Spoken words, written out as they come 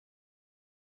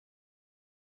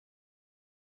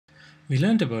We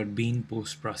learned about Bean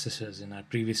postprocessors in our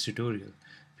previous tutorial.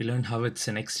 We learned how it's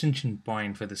an extension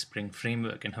point for the Spring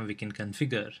framework and how we can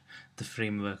configure the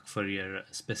framework for your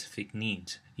specific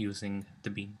needs using the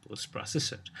Bean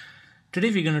postprocessor.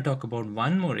 Today we're going to talk about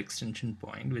one more extension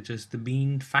point, which is the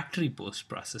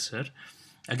BeanFactoryPostProcessor.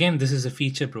 Again, this is a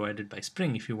feature provided by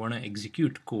Spring. If you want to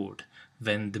execute code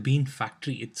when the Bean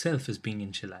factory itself is being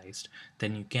initialized,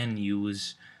 then you can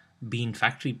use Bean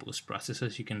factory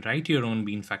postprocessors. You can write your own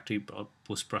Bean factory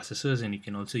postprocessors, and you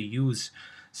can also use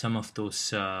some of those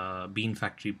Bean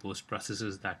factory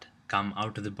postprocessors that come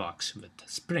out of the box with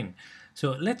Spring.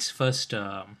 So let's first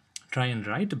try and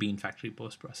write a Bean factory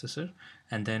postprocessor,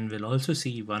 and then we'll also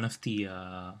see one of the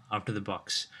out of the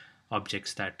box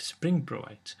objects that Spring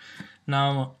provides.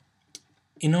 Now,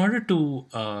 in order to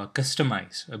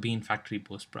customize a Bean factory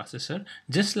postprocessor,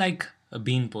 just like a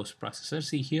Bean postprocessor,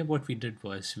 see here what we did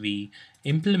was we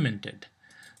implemented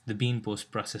the Bean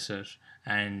postprocessor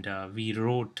and we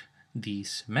wrote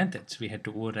these methods. We had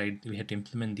to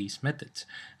implement these methods.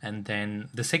 And then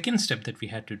the second step that we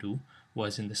had to do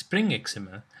was in the Spring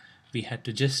XML, we had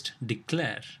to just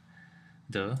declare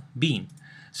the Bean.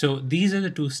 So these are the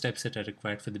two steps that are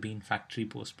required for the Bean factory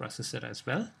postprocessor as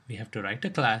well. We have to write a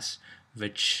class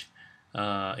which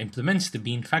implements the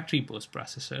Bean factory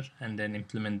postprocessor and then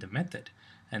implement the method,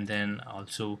 and then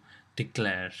also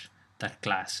declare that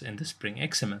class in the Spring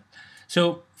XML.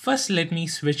 So first let me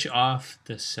switch off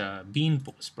this Bean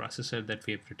postprocessor that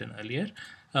we have written earlier.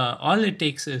 All it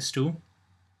takes is to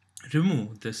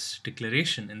remove this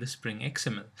declaration in the Spring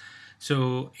XML.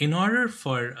 So in order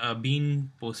for a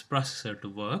Bean postprocessor to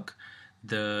work,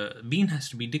 the Bean has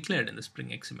to be declared in the Spring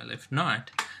XML. If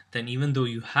not, then even though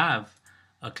you have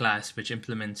a class which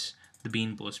implements the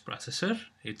Bean postprocessor,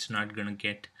 it's not going to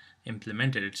get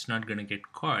implemented. It's not going to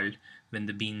get called when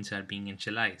the beans are being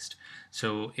initialized.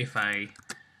 So if I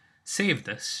save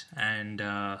this and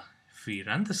if we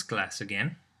run this class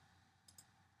again,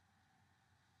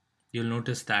 you'll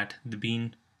notice that the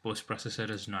Bean postprocessor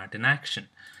is not in action.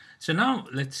 So now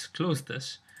let's close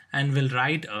this and we'll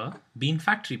write a Bean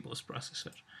factory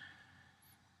postprocessor.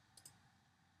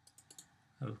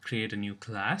 I'll create a new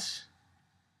class.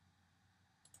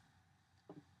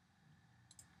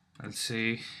 I'll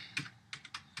say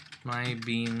my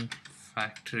Bean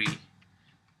factory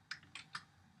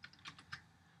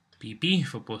pp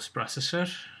for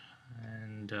postprocessor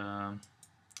and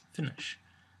finish.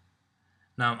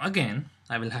 Now again,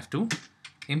 I will have to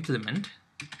implement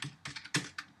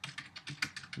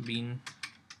Bean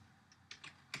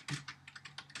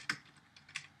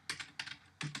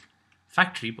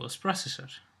factory postprocessor.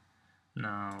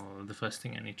 Now the first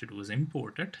thing I need to do is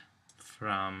import it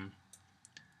from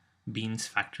Bean's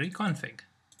factory config.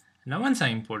 Now once I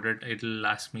import it, it'll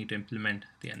ask me to implement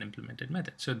the unimplemented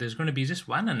method. So there's going to be just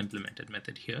one unimplemented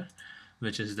method here,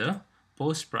 which is the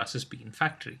postprocess Bean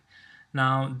factory.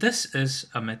 Now this is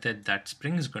a method that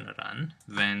Spring is going to run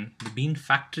when the Bean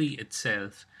factory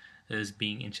itself is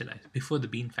being initialized, before the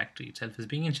Bean factory itself is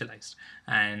being initialized.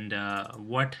 And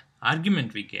what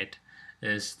argument we get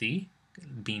is the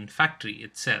Bean factory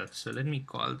itself. So let me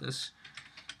call this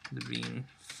the Bean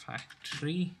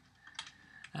factory.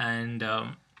 And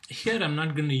here I'm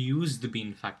not going to use the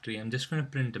Bean factory. I'm just going to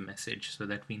print a message so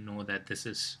that we know that this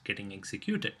is getting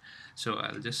executed. So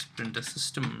I'll just print a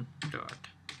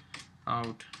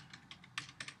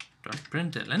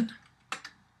system.out.println.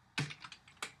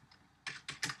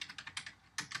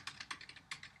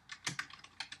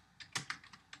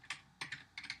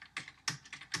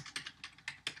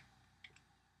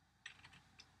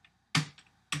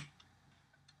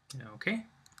 Okay.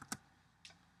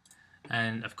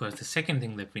 And of course, the second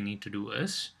thing that we need to do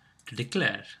is to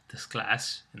declare this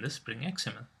class in the Spring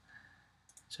XML.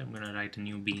 So I'm going to write a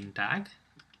new Bean tag.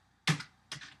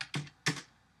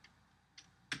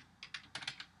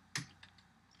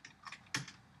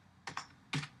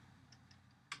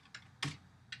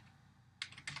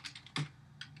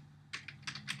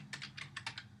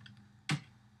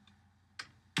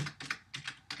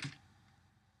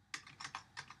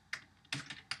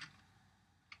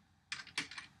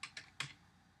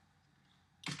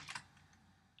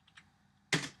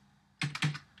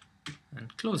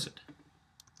 And close it.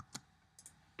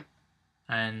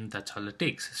 And that's all it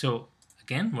takes. So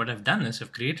again, what I've done is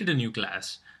I've created a new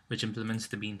class which implements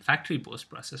the Bean factory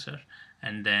postprocessor,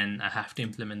 and then I have to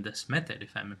implement this method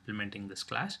if I'm implementing this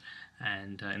class.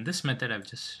 And in this method, I've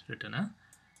just written a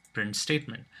print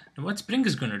statement. Now what Spring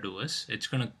is going to do is it's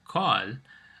going to call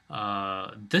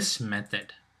this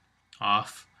method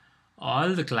of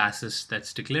all the classes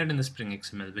that's declared in the Spring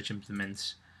XML which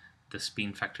implements the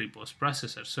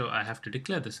BeanFactoryPostProcessor. So I have to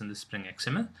declare this in the Spring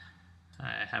XML,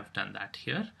 I have done that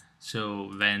here.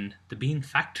 So when the bean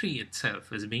factory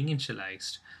itself is being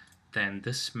initialized, then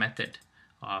this method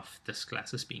of this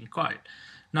class is being called.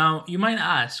 Now you might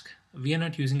ask, we are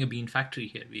not using a bean factory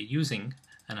here, we are using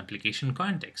an application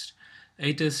context.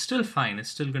 It is still fine, it's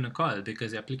still going to call,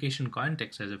 because the application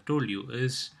context, as I've told you,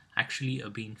 is actually a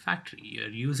bean factory. You're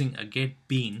using a get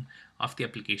bean of the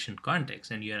application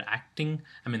context, and you're acting,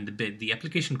 the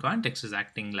application context is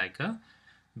acting like a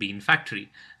bean factory.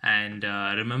 And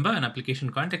remember, an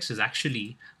application context is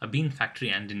actually a bean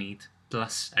factory underneath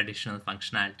plus additional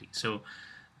functionality. So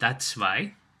that's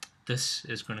why this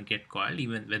is going to get called,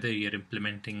 even whether you're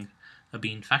implementing a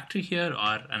bean factory here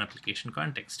or an application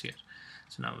context here.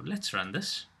 So now let's run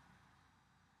this.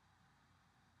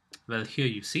 Well, here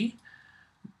you see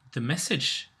the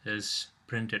message is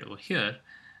printed over here,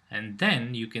 and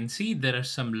then you can see there are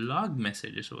some log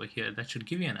messages over here that should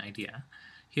give you an idea.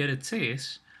 Here it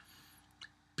says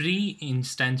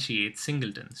pre-instantiate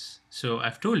singletons. So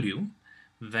I've told you,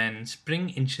 when Spring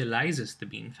initializes the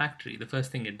bean factory, the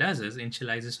first thing it does is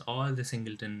initializes all the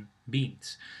singleton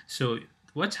beans. So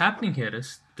what's happening here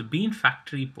is the bean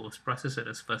factory post processor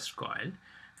is first called,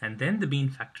 and then the bean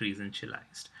factory is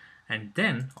initialized, and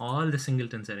then all the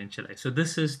singletons are initialized. So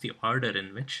this is the order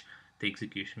in which the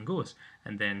execution goes.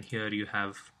 And then here you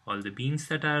have all the beans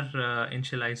that are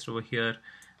initialized over here,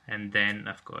 and then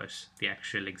of course the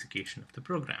actual execution of the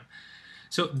program.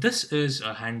 So this is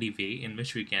a handy way in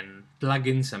which we can plug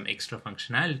in some extra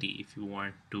functionality if you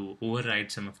want to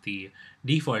override some of the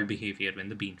default behavior when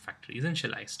the bean factory is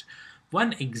initialized.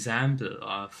 One example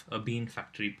of a bean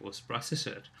factory post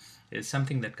processor is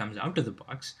something that comes out of the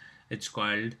box. It's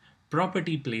called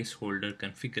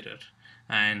PropertyPlaceholderConfigurer.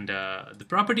 And the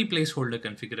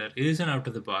PropertyPlaceholderConfigurer is an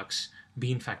out-of-the-box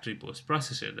bean factory post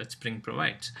processor that Spring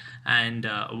provides. And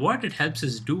what it helps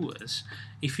us do is,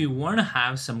 if you want to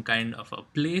have some kind of a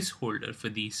placeholder for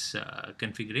these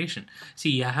configuration,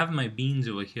 see, I have my beans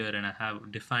over here and I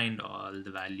have defined all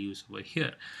the values over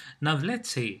here. Now let's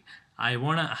say I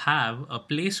want to have a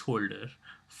placeholder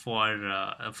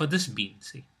for this bean.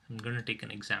 See, I'm going to take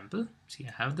an example. See,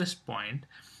 I have this point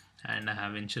and I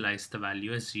have initialized the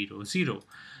value as 0, 0.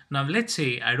 Now let's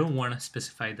say I don't want to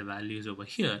specify the values over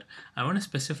here. I want to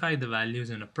specify the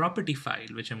values in a property file,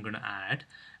 which I'm going to add,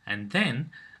 and then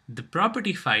the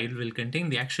property file will contain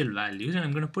the actual values, and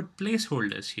I'm going to put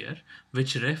placeholders here,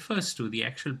 which refers to the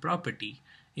actual property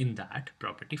in that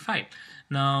property file.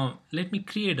 Now let me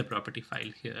create a property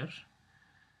file here.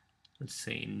 Let's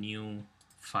say new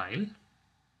file.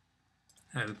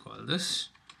 I'll call this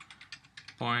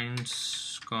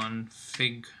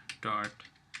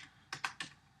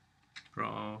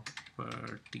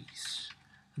pointsconfig.properties.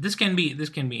 This can be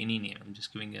any name. I'm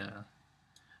just giving an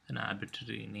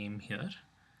arbitrary name here.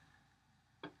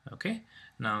 Okay.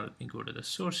 Now let me go to the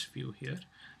source view here,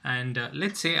 and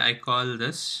let's say I call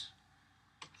this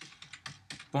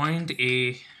point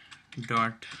a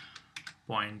dot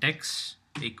point x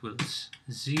equals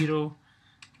 0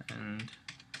 and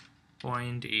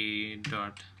point a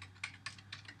dot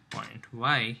point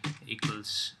y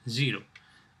equals 0.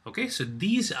 Okay, so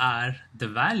these are the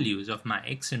values of my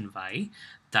x and y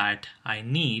that I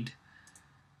need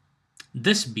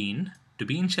this bean to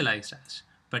be initialized as.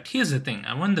 But here's the thing,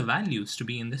 I want the values to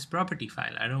be in this property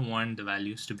file. I don't want the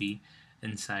values to be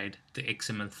inside the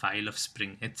XML file of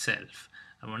Spring itself.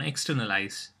 I want to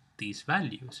externalize these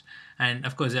values. And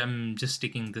of course, I'm just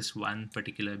taking this one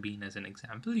particular bean as an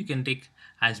example. You can take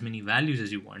as many values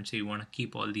as you want. So you want to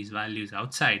keep all these values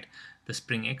outside the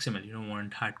Spring XML. You don't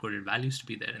want hard-coded values to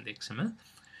be there in the XML.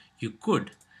 You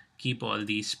could keep all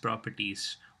these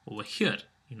properties over here,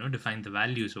 define the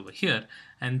values over here.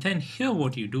 And then here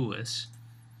what you do is,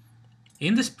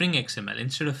 in the Spring XML,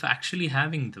 instead of actually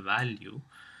having the value,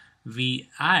 we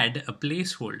add a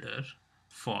placeholder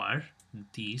for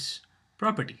these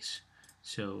properties.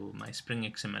 So my Spring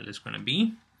XML is going to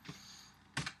be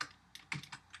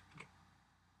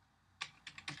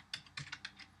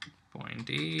point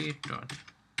a dot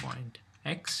point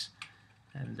x,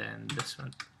 and then this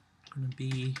one going to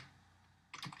be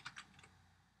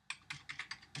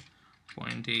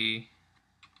point a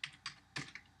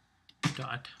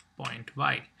dot point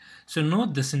y. So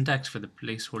note the syntax for the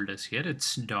placeholders here.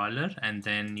 It's $, and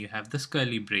then you have this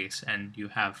curly brace, and you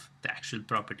have the actual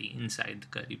property inside the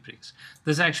curly brace.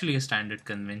 This is actually a standard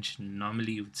convention.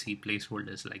 Normally you would see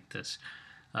placeholders like this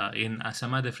in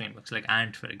some other frameworks like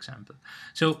Ant, for example.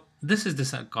 So this is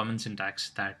the common syntax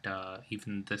that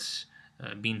even this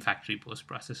Bean Factory post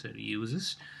processor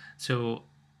uses. So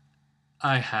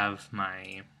I have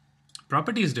my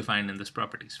properties defined in this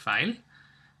properties file.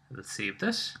 Let's save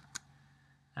this,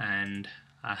 and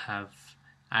I have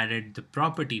added the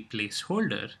property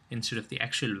placeholder instead of the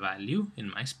actual value in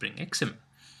my Spring XML.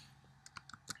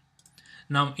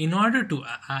 Now, in order to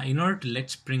let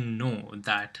Spring know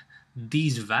that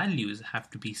these values have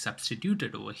to be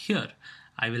substituted over here,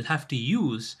 I will have to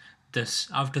use this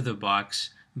out-of-the-box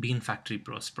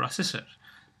BeanFactoryPostProcessor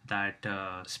that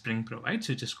Spring provides,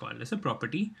 which is called as a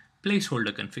property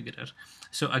placeholder configurer.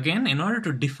 So again, in order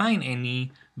to define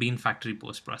any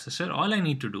BeanFactoryPostProcessor, all I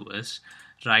need to do is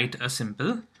write a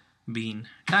simple bean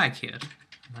tag here.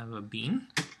 I have a bean,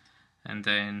 and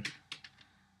then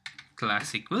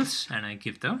class equals, and I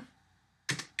give the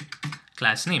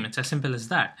class name. It's as simple as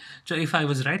that. So if I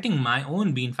was writing my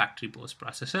own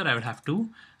BeanFactoryPostProcessor, I would have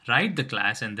to write the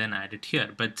class and then add it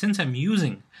here. But since I'm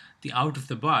using the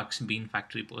out-of-the-box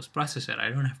BeanFactoryPostProcessor, I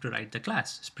don't have to write the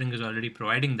class. Spring is already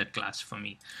providing that class for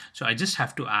me. So I just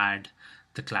have to add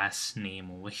the class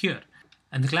name over here.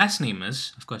 And the class name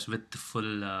is, of course, with the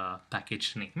full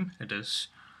package name, it is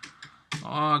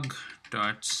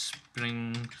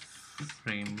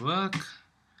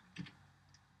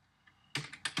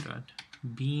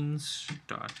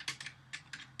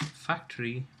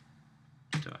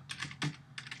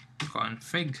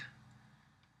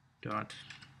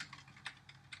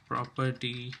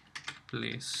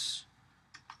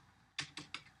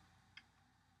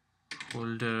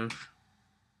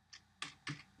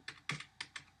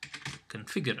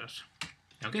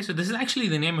Okay, so this is actually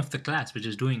the name of the class which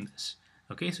is doing this.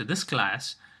 Okay, so this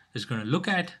class is going to look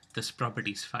at this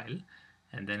properties file,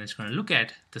 and then it's going to look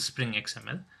at the Spring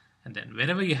XML, and then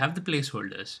wherever you have the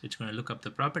placeholders, it's going to look up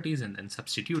the properties and then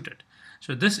substitute it.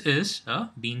 So this is a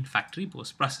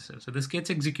BeanFactoryPostProcessor. So this gets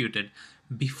executed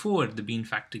before the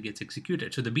BeanFactory gets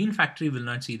executed. So the BeanFactory will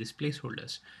not see these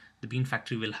placeholders. The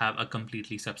BeanFactory will have a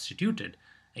completely substituted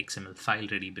XML file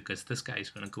ready, because this guy is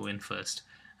going to go in first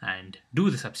and do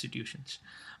the substitutions.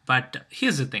 But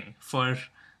here's the thing, for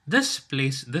this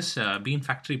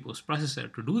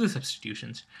BeanFactoryPostProcessor to do the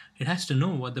substitutions, it has to know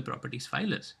what the properties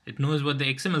file is. It knows what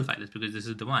the XML file is because this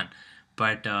is the one.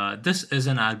 But this is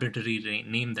an arbitrary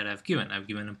name that I've given. I've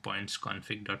given a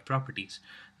points_config.properties.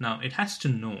 Now it has to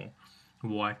know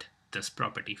what this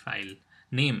property file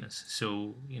name is.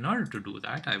 So in order to do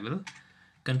that, I will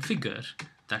configure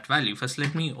that value. First,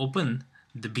 let me open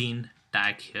the bean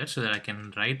tag here so that I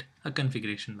can write a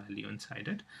configuration value inside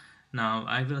it. Now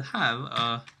I will have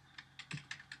a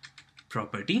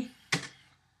property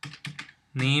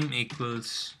name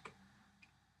equals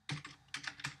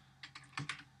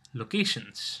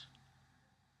locations,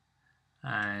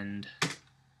 and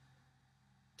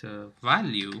the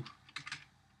value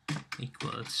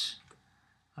equals,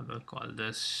 I will call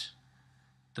this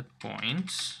the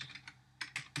points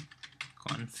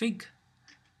config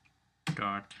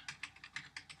dot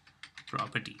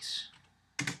properties.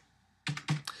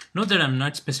 Note that I'm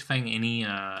not specifying any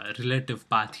relative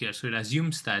path here, so it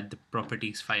assumes that the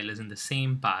properties file is in the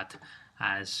same path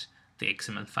as the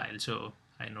XML file. So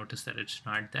I notice that it's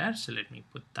not there, so let me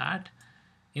put that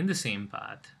in the same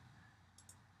path,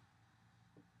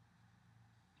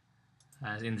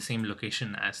 as in the same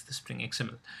location as the Spring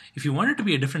XML. If you want it to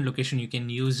be a different location, you can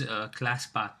use a class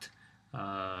path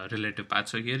relative path.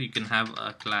 So here you can have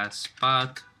a class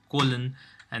path colon,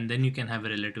 and then you can have a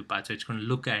relative path. So it's going to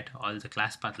look at all the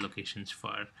class path locations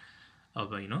for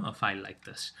a file like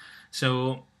this.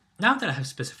 So now that I have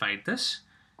specified this,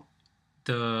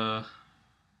 this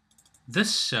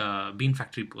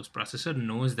BeanFactoryPostProcessor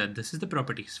knows that this is the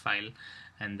properties file,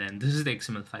 and then this is the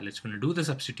XML file. It's going to do the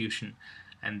substitution,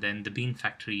 and then the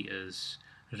BeanFactory is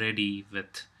ready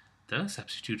with the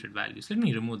substituted values. Let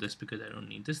me remove this because I don't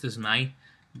need this. This is my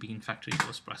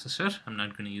BeanFactoryPostProcessor. I'm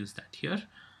not going to use that here.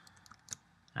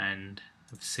 And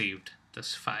I've saved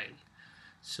this file.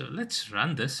 So let's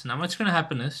run this. Now what's going to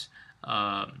happen is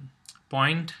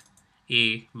point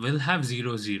A will have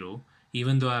 0, 0,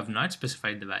 even though I have not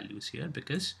specified the values here,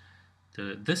 because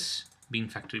this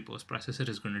BeanFactoryPostProcessor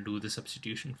is going to do the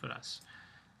substitution for us.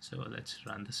 So let's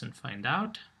run this and find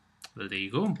out. Well, there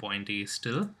you go. Point A is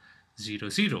still 0,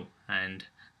 0, and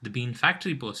the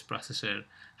BeanFactoryPostProcessor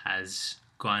has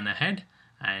gone ahead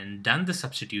and done the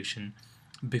substitution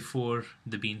before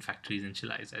the BeanFactory is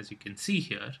initialized. As you can see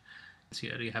here,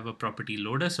 you have a property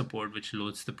loader support which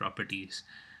loads the properties,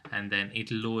 and then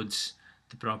it loads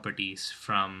the properties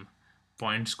from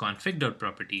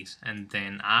points_config.properties, and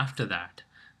then after that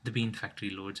the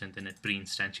BeanFactory loads and then it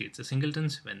pre-instantiates the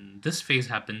singletons. When this phase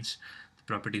happens, the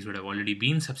properties would have already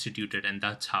been substituted, and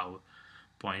that's how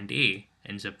point A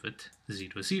ends up with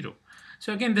 0, 0.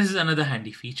 So again, this is another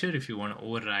handy feature if you want to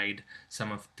override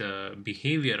some of the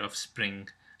behavior of Spring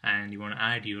and you want to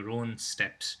add your own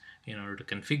steps in order to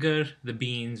configure the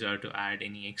beans or to add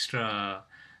any extra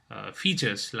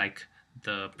features like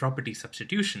the property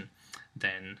substitution,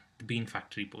 then the Bean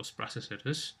Factory post processor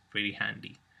is very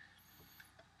handy.